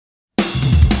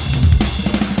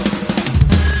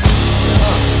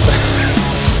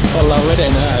ollaan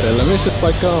veden äärellä. Missä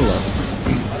paikka ollaan?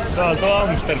 Tää on tuo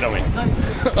Amsterdami.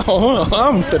 Oho,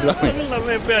 Amsterdami. Ollaan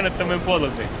meidän pienettä meidän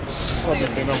puoteltiin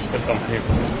Amsterdamiin.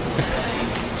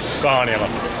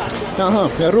 Kaanialassa. Jaha,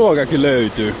 ja ruokakin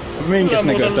löytyy. Minkäs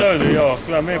näköistä? Löytyy, joo.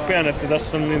 Kyllä meidän pienettä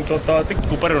tässä on niin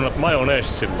tikkuperunat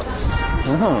majoneessilla.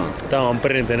 Aha. Tää on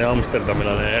perinteinen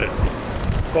amsterdamilainen herkku.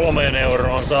 3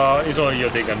 euroon saa ison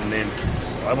jotikan, niin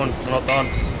aivan sanotaan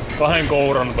 2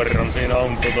 kouran verran siinä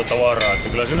on tavaraa. Että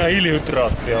kyllä siinä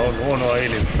hiilihydraattia on, huonoa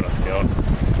hiilihydraattia on.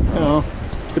 Joo.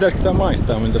 Pitäisikö tää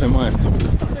maistaa, miltä se maistuu?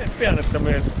 Pienettä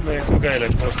me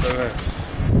kokeilen tuosta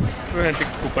yhden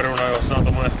tikkuperunan, jossa on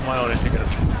tommonen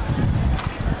majoneessikerta.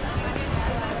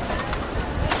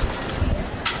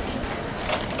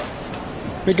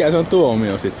 Mikä se on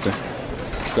tuomio sitten?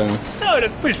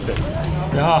 Täydet pisteet.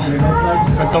 Jaha,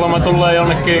 nyt olemme tulleet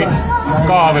jonnekin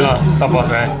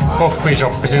kahvila-tapaiseen coffee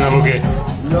shoppi, siinä luki.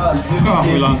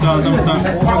 Kahvilaan, tää on tämmöstä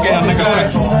makean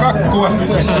näköistä kakkua.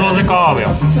 Missä sulla on se kahvia?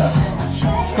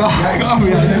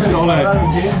 Kahvia nyt ole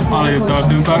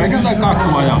valitettavasti, mutta eikä tää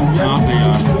kakkua ja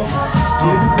asiaa.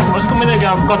 Olisiko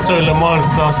mitenkään katsojille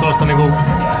mahdollista sellaista niinku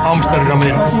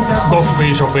Amsterdamin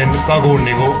coffee shopin kakun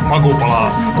niinku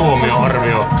makupalaa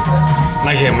tuomioarvio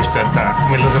näkemystä, että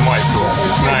miltä se maistuu?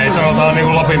 Näin sanotaan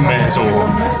niinku Lapin miehen suuhun.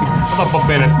 Otappa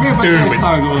pienet tyypit.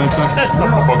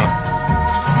 Testaappa poka.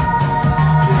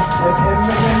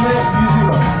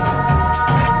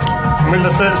 Miltä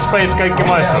se Space kaikki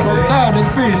maistuu?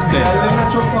 Täydet pisteet.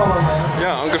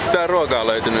 Jaa, onko tää ruokaa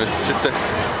löytynyt sitten?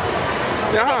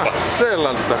 Jaha,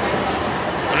 sellaista.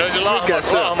 Löysin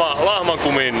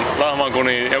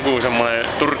lahmankunin joku semmonen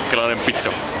turkkilainen pizza.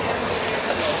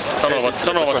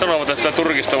 Sanovat, että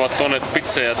turkista ovat tuoneet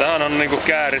pizzaa. Tähän on niinku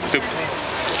kääritty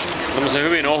tämmösen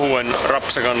hyvin ohuen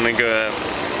rapsakan niinku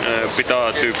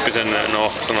pita-tyyppisen, no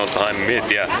sanotaan en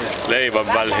mietiä,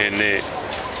 leivän väliin niin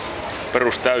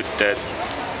perustäytteet.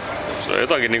 Se on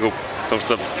jotakin niinku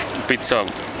tommoista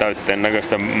pizza-täytteen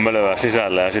näköistä mölöä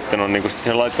sisällä ja sitten on niinku sit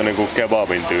sen laitto niinku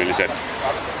kebabin tyyliset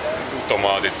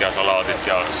tomaatit ja salaatit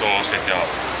ja soosit ja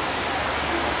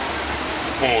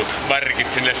muut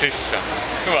värkit sinne sisään.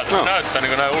 Hyvä, että se näyttää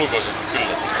niinku näin ulkoisesti kyllä.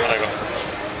 Aika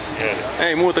hieno.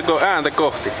 Ei muuta kuin ääntä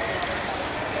kohti.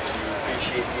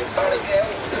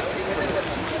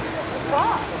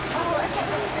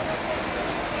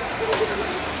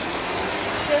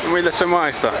 Miltä se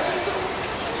maistaa?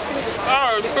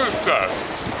 Tykkää!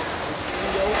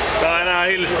 Tää on enää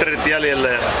hilsterit jäljellä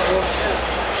ja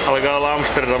alkaa olla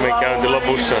Amsterdamin käynti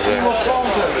lopussa se.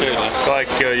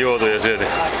 Kaikki on juotu ja syöty.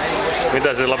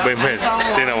 Mitä se Lapin mies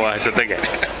siinä vaiheessa tekee?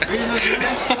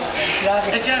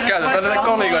 Käytetään näitä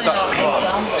kolikoita.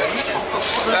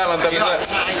 Täällä on tämmöisiä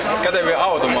käteviä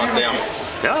automaatteja.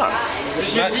 Jaa.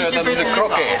 Näissä on tämmöisiä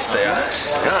krokeetteja.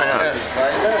 Jaa.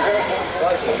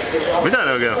 Mitä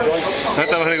ne oikein on?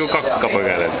 Näyttää vähän niinku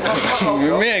kakkapökäleitä.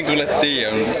 Mie en kyllä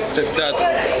tiedä.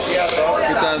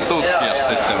 Pitää tutkia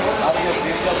sitten.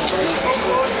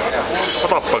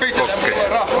 Otappa kokki.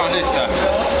 Rahaa sisään.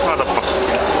 Otappa.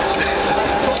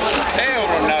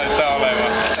 Euron näyttää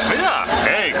olevan. Mitä?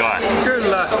 Ei kai.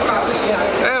 Kyllä.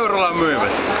 Eurolla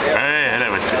myyvät. Ei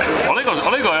helvetti.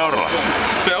 Oliko eurolla?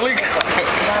 Se oli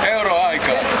euro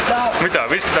aikaa. Mitä?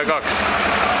 52?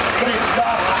 Mitä?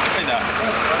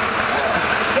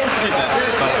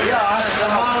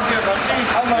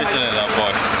 Itselletään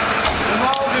pois.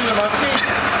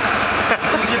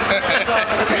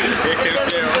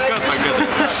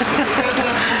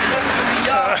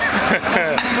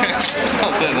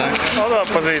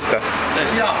 Otappa siitä.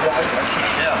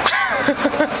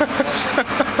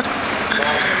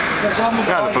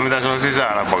 Näytäpä mitä se on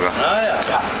sisällä, poka.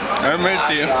 En mä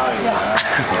tiedä.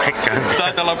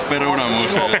 Taitaa olla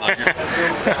perunamuusia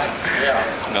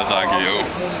jotakin juu.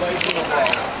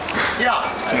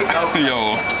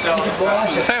 Joo.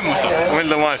 Semmosta.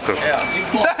 Miltä maistuu?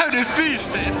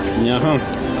 Täydyspisteet! Jaha.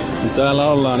 Täällä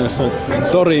ollaan jossain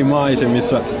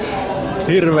torimaisemissa.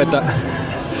 Hirvetä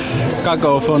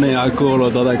kakofoniaa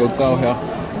kuuluu kun kauhea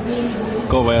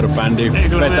cover-bändi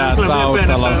vetää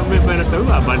taustalla. Mie pidettä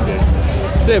hyvää bändiä.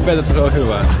 Se pidettä on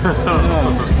hyvä.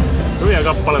 Hyviä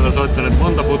kappaleita soittaneet,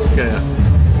 monta putkea ja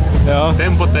joo.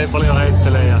 Tempot ei paljon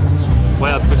heittele ja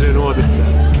Pojat pysyy nuotissa.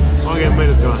 Oikein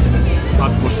miellyttävä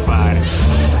atmosfääri.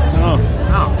 No.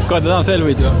 Koitetaan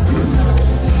selviytyä.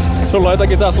 Sulla on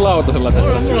jotakin taas lautasella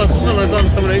tässä. Mulla on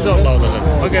saanut tämmönen ison lautasen.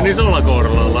 Oikein isolla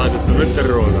kouralla on laitettu nyt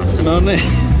ruokaa. No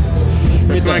niin.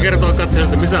 Nyt mä kertoo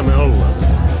katsojille, missä me ollaan.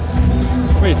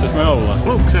 Missäs me ollaan?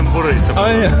 Luxemburgissa.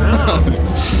 Ai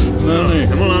no niin.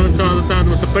 Ja me ollaan nyt saatu tää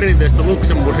tämmöstä perinteistä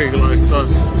luxemburgilaista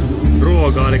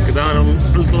ruokaa. Eli tähän on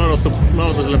nyt ladattu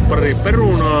lautaselle pari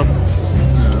perunaa.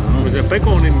 tämmöisiä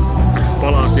pekonin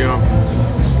palasia,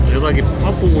 jotakin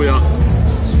papuja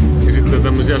ja sitten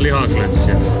tämmöisiä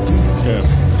lihakletsiä.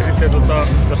 Ja sitten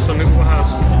tässä on niinku vähän,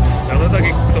 täällä on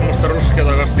jotakin tommoista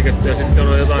ruskeata kastiketta ja sitten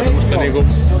on jotain tämmöistä niinku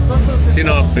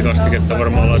sinaappikastiketta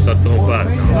varmaan laittaa tuohon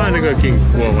päälle. Vähän niinku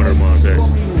kinkkua varmaan se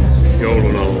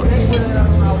joulun alla.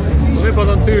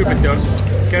 Vepataan tyypit ja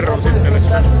kerron sitten,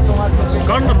 että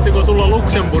kannattiko tulla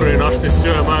Luxemburgiin asti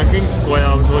syömään kinkkua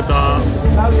ja noita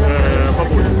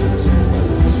papuja.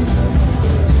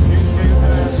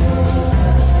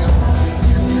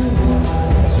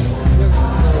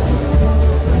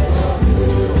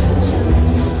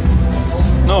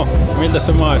 No, miltä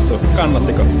se maistuu?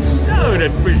 Kannattiko?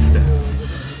 Täydet piste.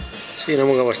 Siinä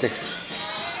mukavasti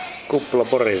kuppula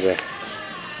porisee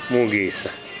mugissa.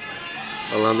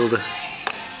 Ollaan tulta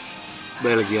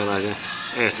belgialaisen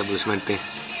establishmenttiin.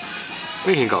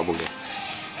 Mihin kaupunkiin?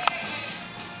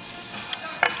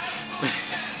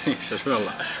 Missä me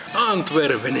ollaan?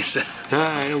 Antwerpenissä.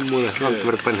 Näin on muuten.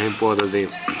 Antwerpenhin puoteltiin.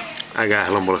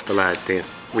 Äkählompolosta lähdettiin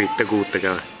 5-6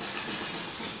 käydä.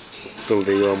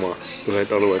 Tultiin juomaan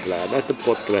yhdet oluet, lähdetään sitten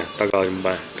puottelemaan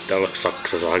takaisinpäin. Pitää olla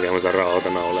Saksassa hakemassa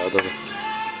rautanauleja tuossa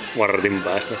vartin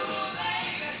päästä.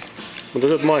 Mutta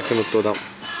sä oot maistanut tuota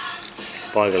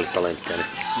paikallista lenkkiä, niin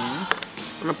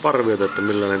anna parviota, että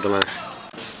millainen tällainen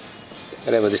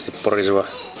helvetisti poriseva,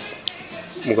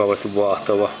 mukavasti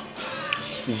vaahtova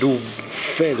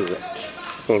Duvel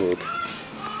olut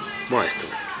maistuu.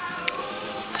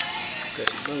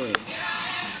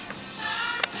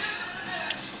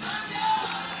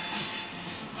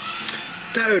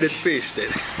 Täydet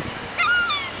pisteet.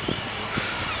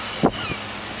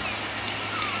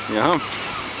 Jaha.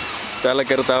 Tällä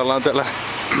kertaa ollaan täällä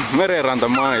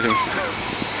merenrantamaisemassa.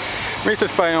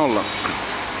 Missäs päin ollaan?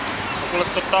 Kuule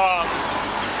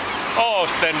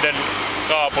Oostenden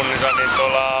kaupungissa, niin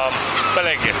tuolla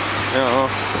Belgiassa. Joo.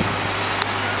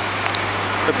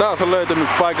 Ja taas on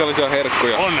löytynyt paikallisia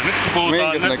herkkuja. On,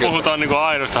 nyt puhutaan niinku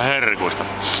aidosta herkuista.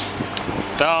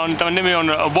 Tämän nimi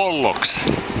on Bollox.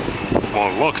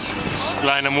 Bollox.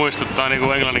 Lähinnä muistuttaa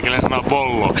niinku englanninkielinen sana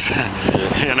bollox.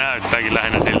 Ja näyttääkin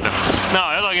lähinnä siltä. Nää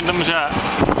on jotakin tämmösiä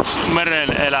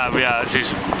meren eläviä,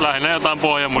 siis lähinnä jotain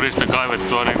pohjamudista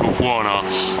kaivettua niinku kuonaa.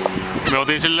 Me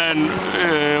otin silleen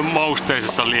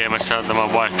mausteisessa liemessä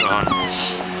tämän vaihtohan.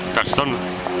 Tässä on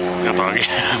jotakin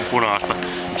punaista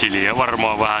chiliä,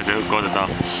 varmaan vähän se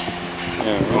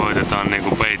koitetaan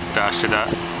niinku peittää sitä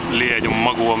liejun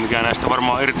makua, mikä näistä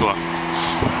varmaan irtoaa.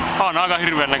 On aika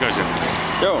hirveän näköisiä.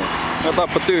 Joo,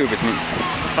 otappa tyypit. Niin.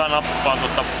 Tää nappaa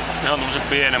tuosta ihan tommosen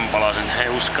pienen palasen, ei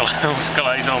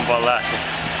uskalla isompaan lähteä.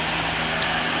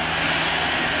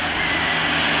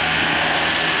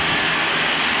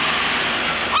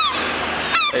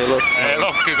 Ei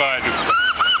lokkikaan ei tykkää.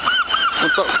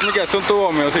 Mutta mikä sun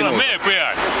tuomio sinulle? Kyllä mie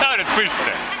pian. Täydet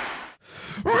pisteet.